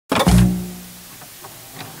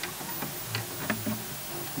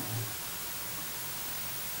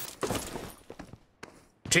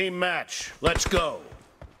Team match, let's go.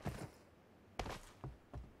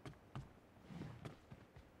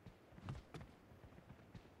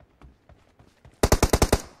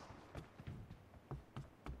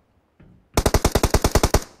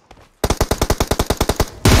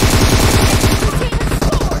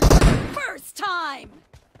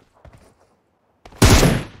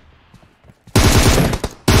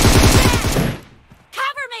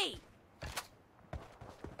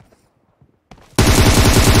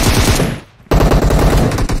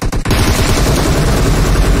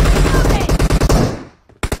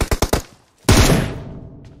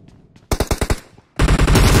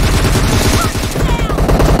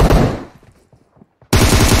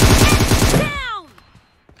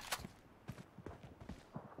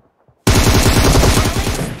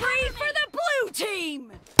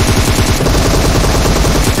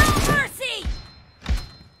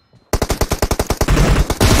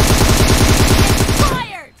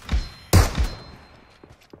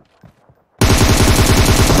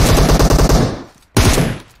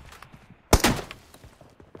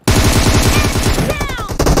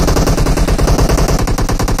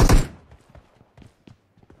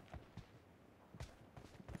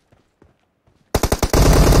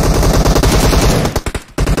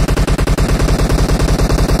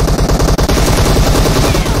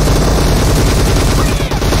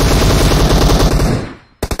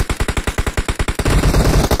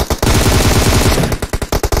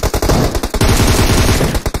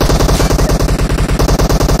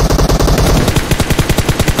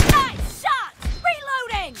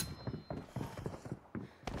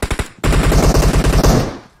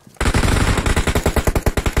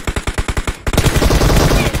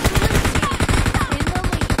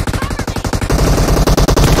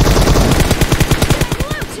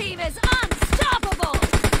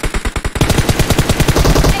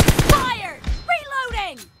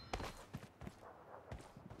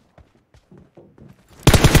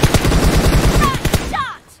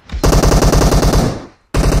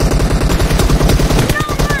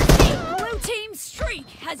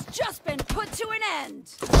 Has just been put to an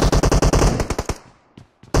end.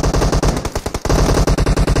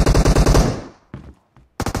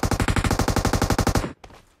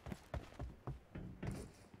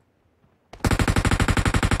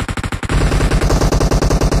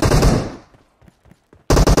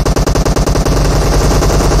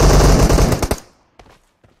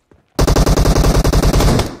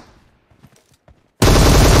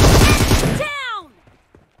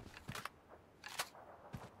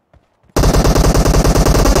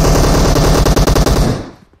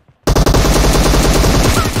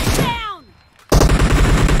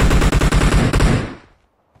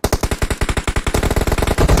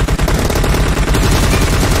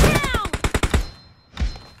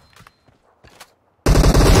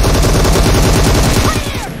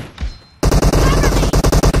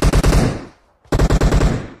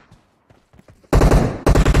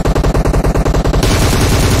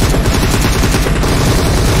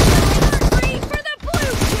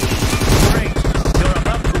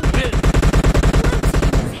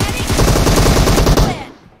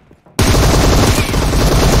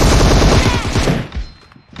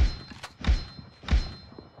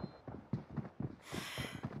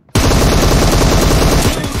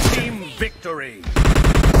 Victory!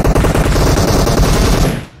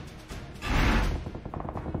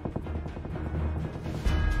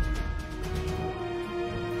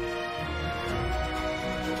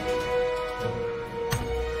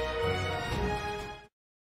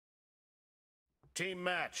 Team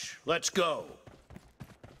match, let's go!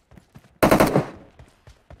 Blue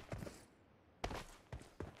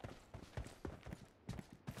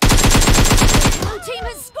team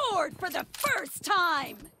has scored for the first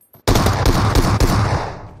time!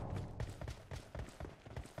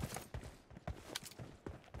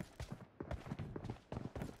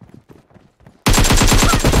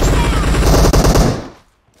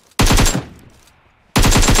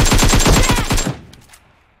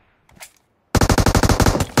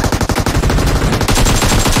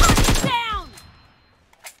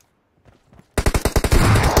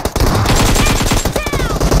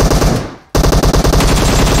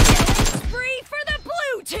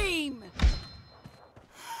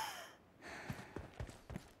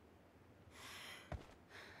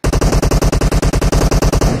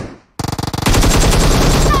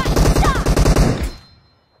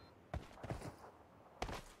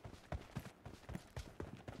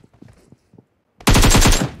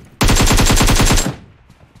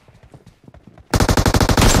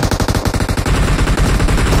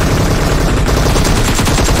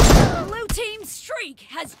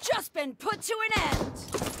 just been put to an end.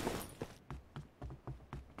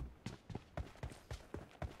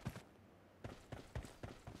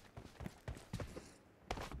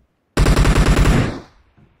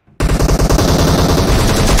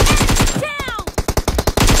 Down!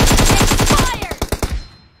 Expired!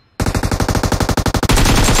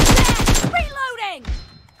 Dead! Reloading!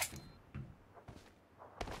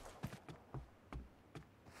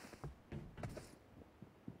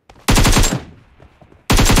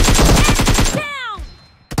 Down!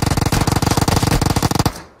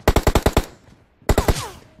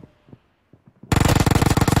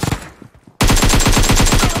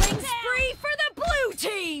 Killing spree for the blue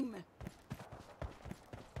team!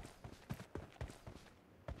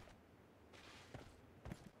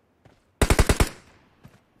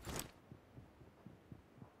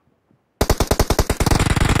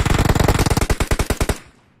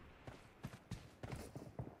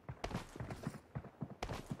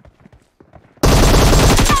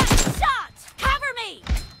 Shot! Cover me!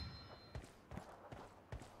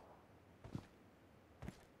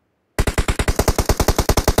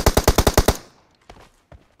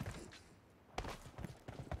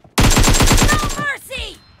 No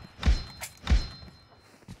mercy!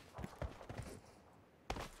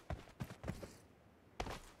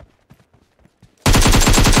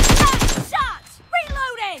 Nice shot!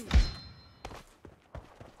 Reloading!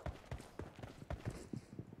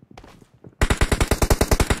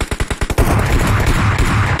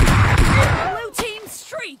 Blue team's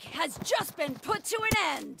streak has just been put to an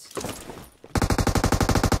end.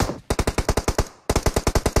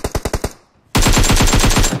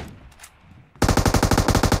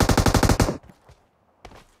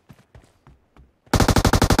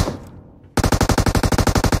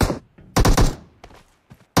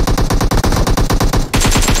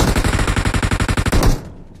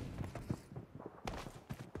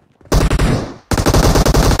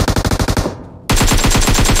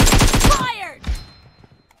 Expired!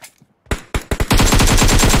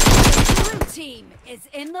 The blue team is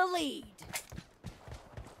in the lead.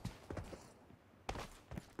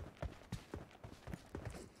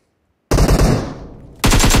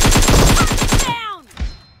 Down!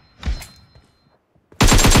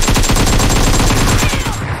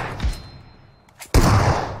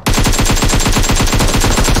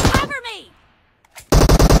 Cover me!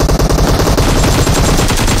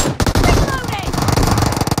 Reloading!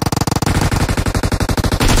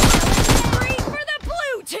 Spree for the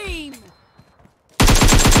blue team!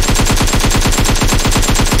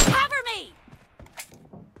 Cover me!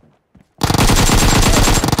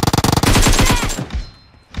 Dead!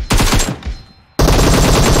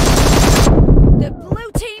 The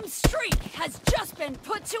blue team's streak has just been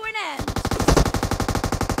put to an end.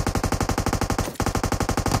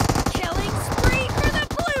 Killing spree for the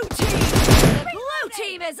blue team! The blue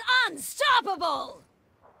team is unstoppable!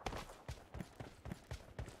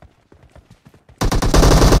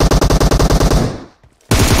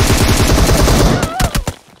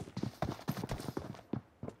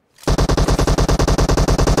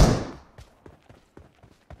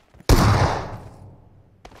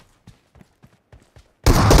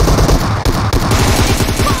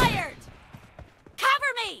 Expired!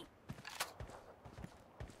 Cover me!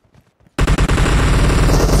 Blue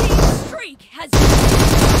team's streak has been put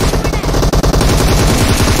to an end.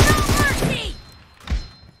 No mercy!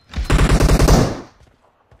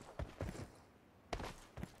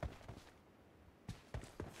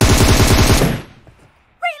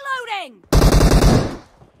 Reloading!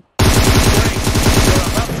 You're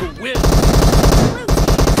about to win. Blue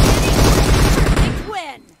team is getting a perfect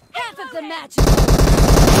win. Half of the match is over.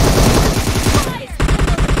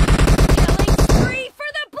 Killing spree for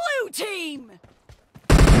the blue team.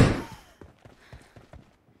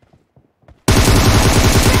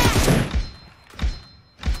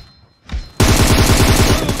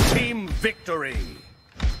 Blue team victory.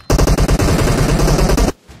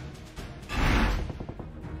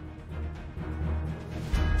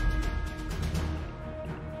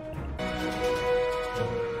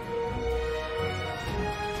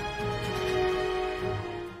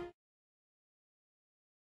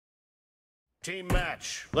 Team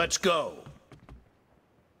match. Let's go.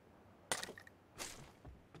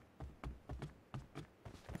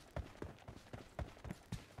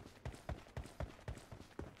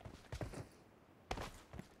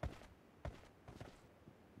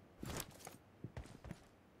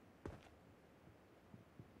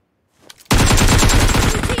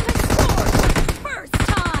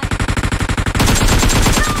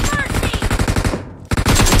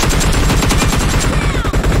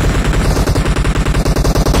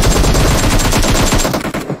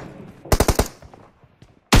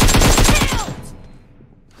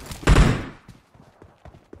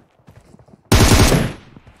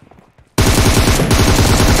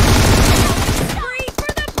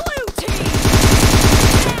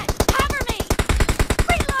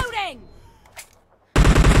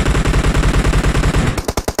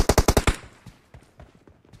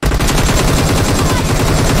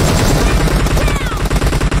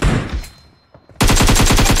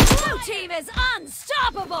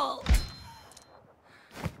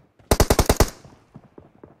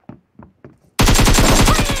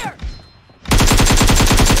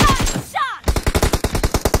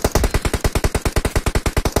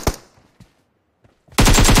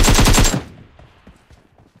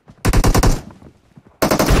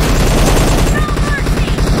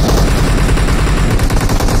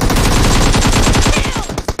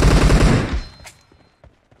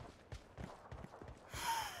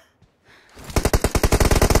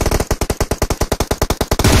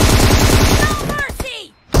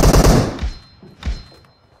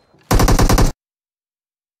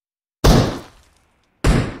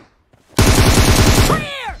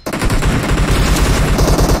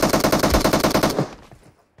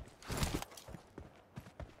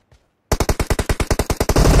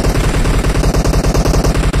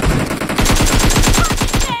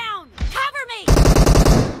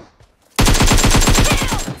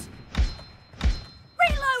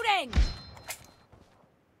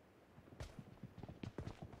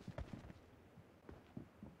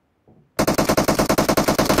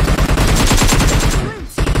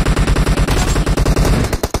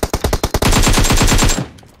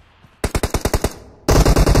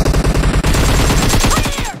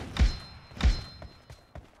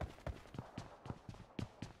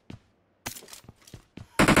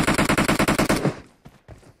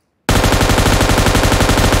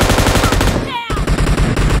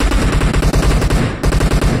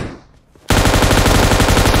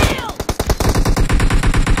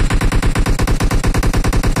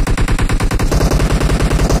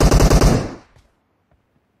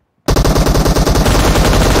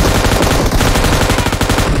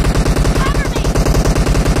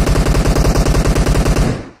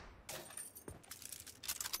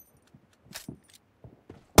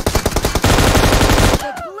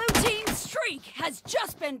 has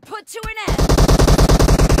just been put to an end.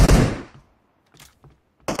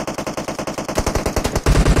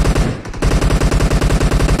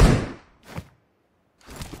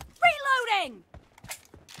 Reloading!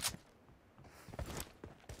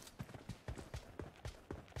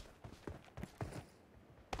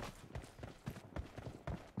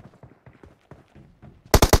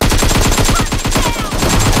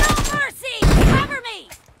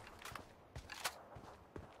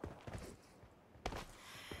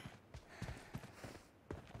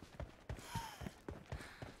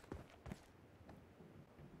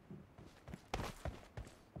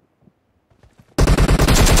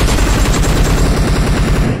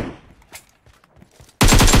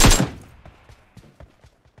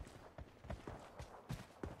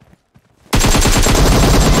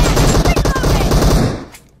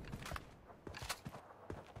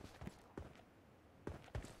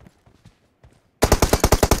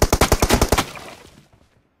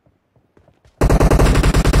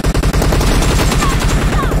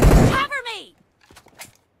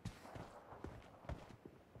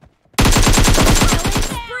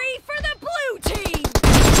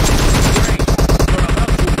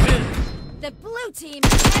 Team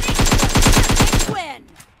heading to a perfect win.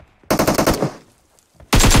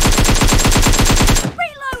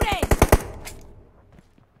 Reloading.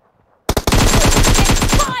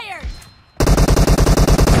 Expired.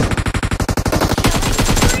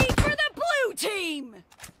 Killing spree for the blue team.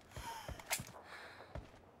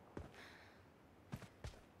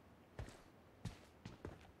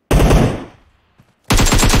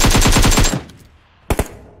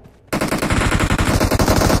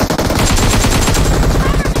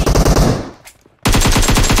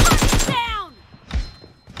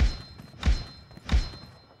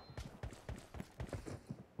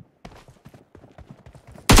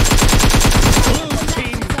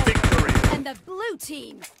 The blue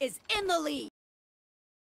team is in the lead.